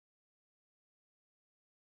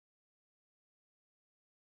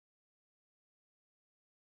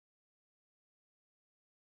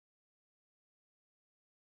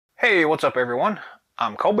Hey, what's up everyone?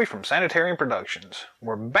 I'm Colby from Sanitarium Productions.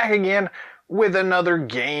 We're back again with another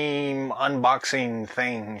game unboxing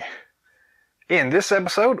thing. In this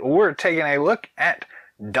episode, we're taking a look at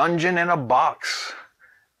Dungeon in a Box.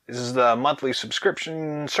 This is the monthly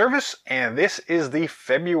subscription service, and this is the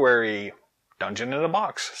February Dungeon in a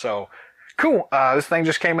Box. So, cool. This thing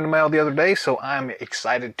just came in the mail the other day, so I'm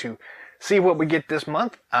excited to see what we get this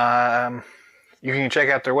month. You can check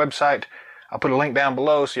out their website. I'll put a link down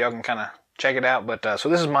below so y'all can kind of check it out. But so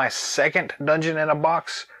this is my second Dungeon in a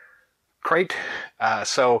Box crate.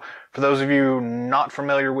 So for those of you not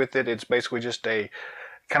familiar with it, it's basically just a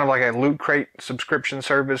kind of like a loot crate subscription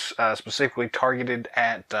service, specifically targeted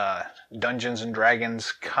at Dungeons and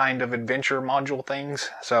Dragons kind of adventure module things.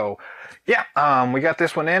 So yeah, we got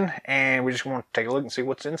this one in, and we just want to take a look and see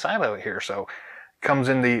what's inside of it here. So it comes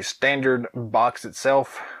in the standard box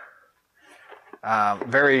itself.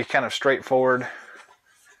 Very kind of straightforward.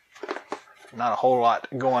 Not a whole lot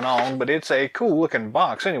going on, but it's a cool looking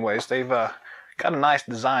box anyways. They've got a nice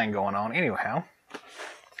design going on anyhow.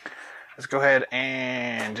 Let's go ahead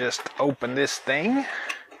and just open this thing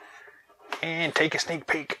and take a sneak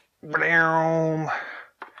peek.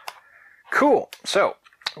 Cool. So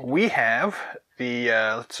we have the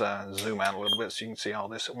let's zoom out a little bit so you can see all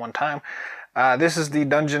this at one time. This is the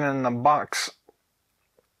Dungeon in the Box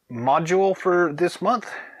module for this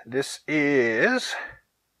month. This is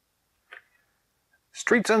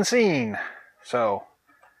Streets Unseen. So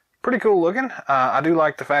pretty cool looking. I do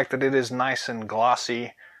like the fact that it is nice and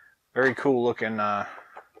glossy. Very cool looking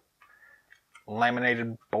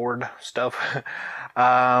laminated board stuff.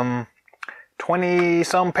 20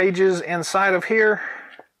 some pages inside of here.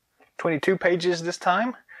 22 pages this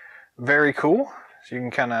time. Very cool. So you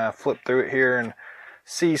can kind of flip through it here and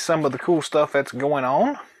see some of the cool stuff that's going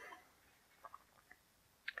on.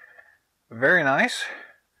 Very nice.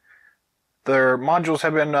 Their modules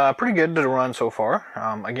have been pretty good to run so far.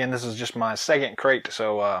 Again, this is just my second crate,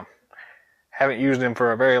 so haven't used them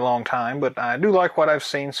for a very long time, but I do like what I've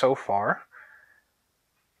seen so far.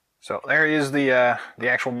 So there is the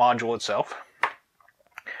actual module itself.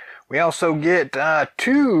 We also get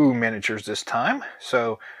 2 miniatures this time.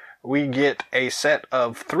 So we get a set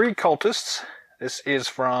of 3 cultists. This is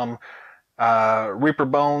from Reaper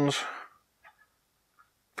Bones.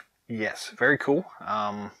 Yes, very cool.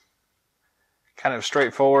 Kind of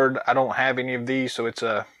straightforward. I don't have any of these, so it's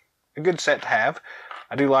a good set to have.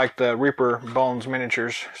 I do like the Reaper Bones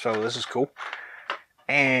miniatures, so this is cool.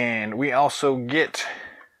 And we also get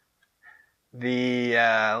the,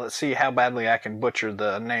 let's see how badly I can butcher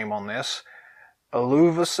the name on this.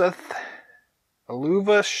 Aluvasheth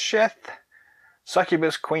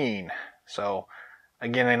Succubus Queen. So,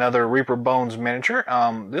 again, another Reaper Bones miniature.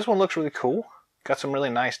 This one looks really cool. Got some really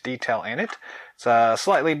nice detail in it. It's a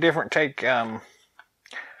slightly different take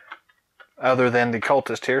other than the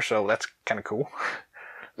cultist here, so that's kind of cool.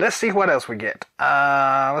 Let's see what else we get.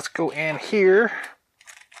 Let's go in here.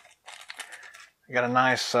 We got a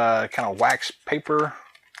nice kind of wax paper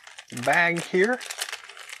bag here.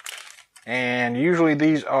 And usually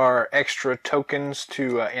these are extra tokens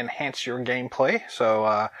to enhance your gameplay.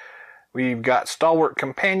 So we've got Stalwart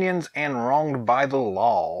Companions and Wronged by the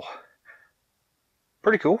Law.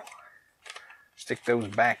 Pretty cool. Stick those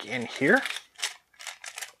back in here.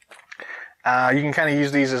 You can kind of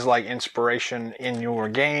use these as like inspiration in your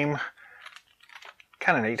game.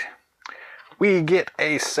 Kind of neat. We get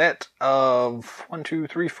a set of 1, 2,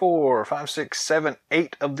 3, 4, 5, 6, 7,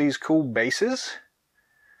 8 of these cool bases.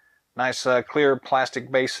 Nice clear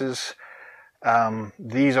plastic bases.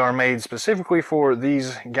 These are made specifically for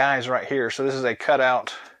these guys right here. So this is a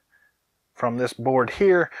cutout from this board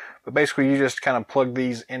here, but basically you just kind of plug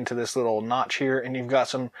these into this little notch here, and you've got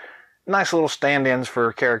some nice little stand-ins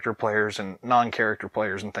for character players and non-character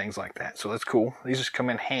players and things like that. So that's cool. These just come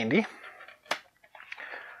in handy.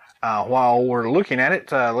 While we're looking at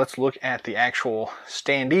it, let's look at the actual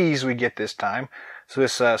standees we get this time. So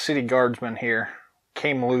this city guardsman here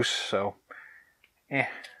came loose, so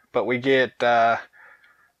but we get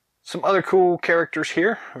some other cool characters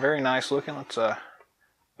here. Very nice looking. Let's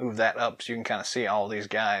move that up so you can kind of see all these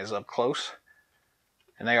guys up close.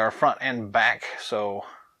 And they are front and back, so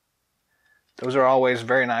those are always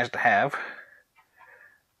very nice to have.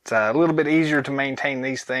 It's a little bit easier to maintain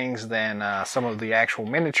these things than some of the actual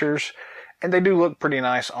miniatures, and they do look pretty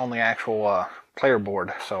nice on the actual player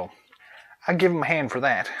board, so I give them a hand for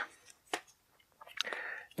that.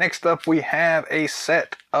 Next up we have a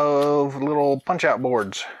set of little punch-out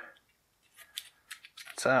boards.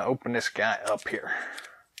 Let's open this guy up here.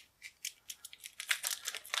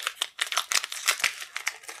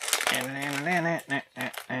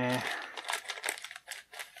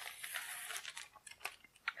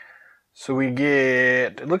 So we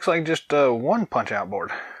get, it looks like just one punch out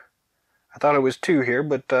board. I thought it was two here,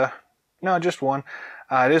 but no, just one.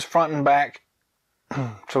 It is front and back.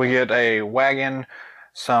 So we get a wagon,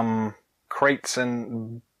 some crates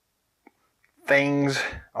and things,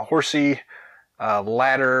 a horsey, a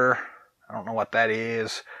ladder, I don't know what that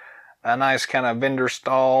is, a nice kind of vendor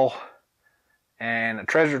stall, and a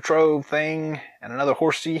treasure trove thing, and another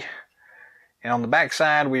horsey. And on the back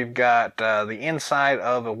side, we've got the inside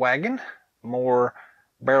of a wagon, more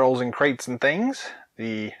barrels and crates and things.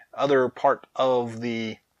 The other part of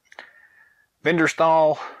the vendor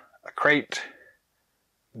stall, a crate,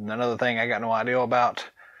 another thing I got no idea about.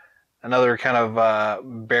 Another kind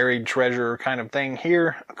of buried treasure kind of thing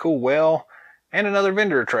here, a cool well, and another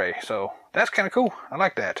vendor tray. So that's kind of cool. I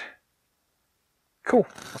like that. Cool.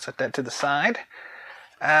 I'll set that to the side.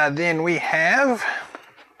 Then we have,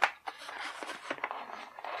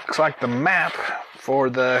 looks like the map for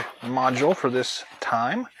the module for this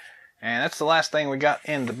time. And that's the last thing we got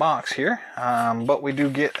in the box here. But we do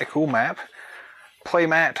get a cool map. Play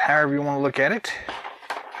mat, however you want to look at it.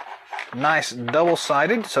 Nice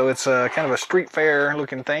double-sided, so it's a kind of a street fair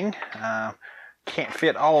looking thing. Can't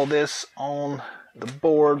fit all this on the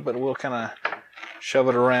board, but we'll kind of shove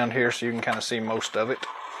it around here so you can kind of see most of it.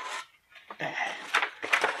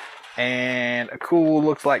 And a cool,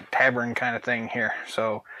 looks like tavern kind of thing here.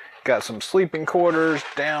 So got some sleeping quarters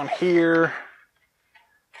down here.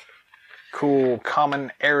 Cool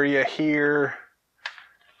common area here.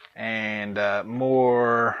 And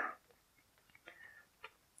more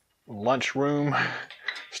lunch room,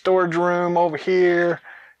 storage room over here,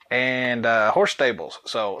 and horse stables.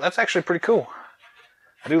 So that's actually pretty cool.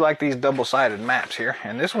 I do like these double-sided maps here,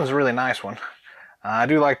 and this one's a really nice one. I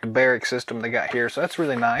do like the barrack system they got here, so that's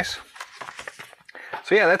really nice.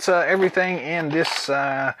 So yeah, that's everything in this,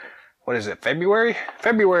 what is it, February?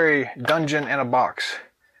 February Dungeon in a Box.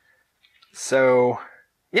 So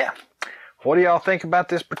yeah, what do y'all think about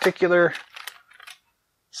this particular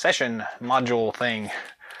session module thing?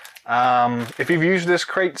 If you've used this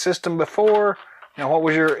crate system before, you know, what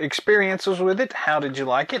was your experiences with it? How did you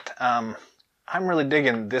like it? I'm really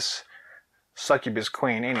digging this Succubus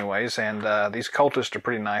Queen anyways, and these cultists are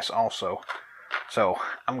pretty nice also. So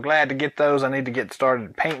I'm glad to get those. I need to get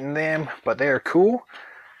started painting them, but they are cool.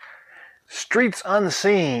 Streets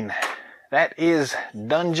Unseen. That is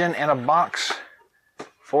Dungeon in a Box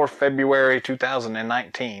for February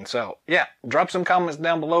 2019. So yeah, drop some comments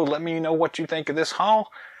down below. Let me know what you think of this haul.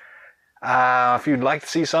 If you'd like to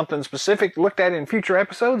see something specific looked at in future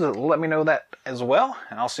episodes, let me know that as well,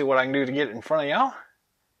 and I'll see what I can do to get it in front of y'all.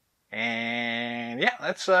 And yeah,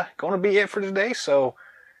 that's going to be it for today. So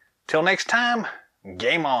till next time,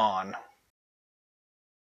 game on.